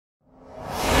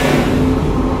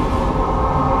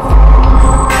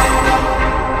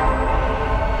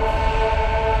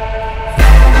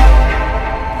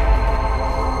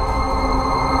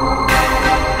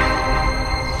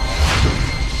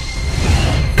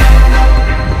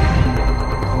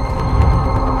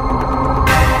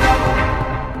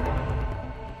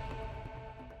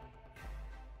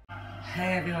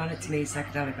it's me,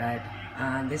 Psychedelic Babe,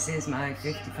 and this is my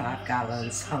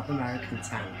 55-gallon South American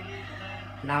tank.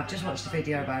 Now, I've just watched a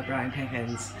video by Brian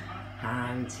Pickens,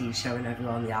 and he's showing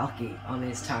everyone the algae on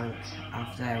his tank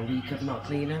after a week of not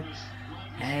cleaning.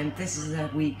 And this is a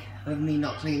week of me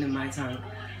not cleaning my tank.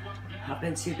 I've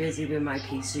been too busy with my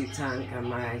pea soup tank and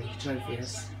my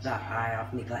trophies that I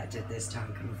have neglected this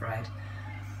tank, I'm afraid.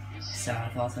 So I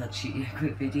thought I'd shoot you a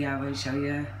quick video and show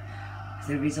you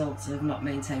the results of not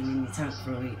maintaining your tank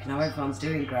for a week. Now, everyone's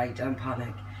doing great, don't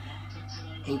panic.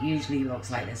 It usually looks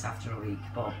like this after a week,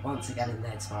 but once I get in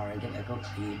there tomorrow and give it a good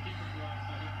clean,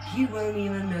 you won't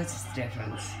even notice the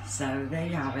difference. So there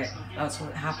you have it. That's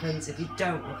what happens if you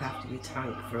don't look after your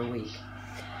tank for a week.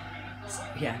 So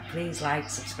yeah, please like,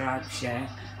 subscribe, share,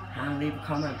 and leave a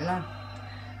comment below.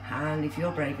 And if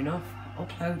you're brave enough,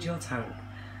 upload your tank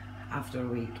after a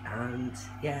week and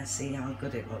yeah, see how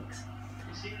good it looks.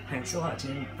 Thanks for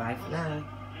watching. Bye for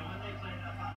now.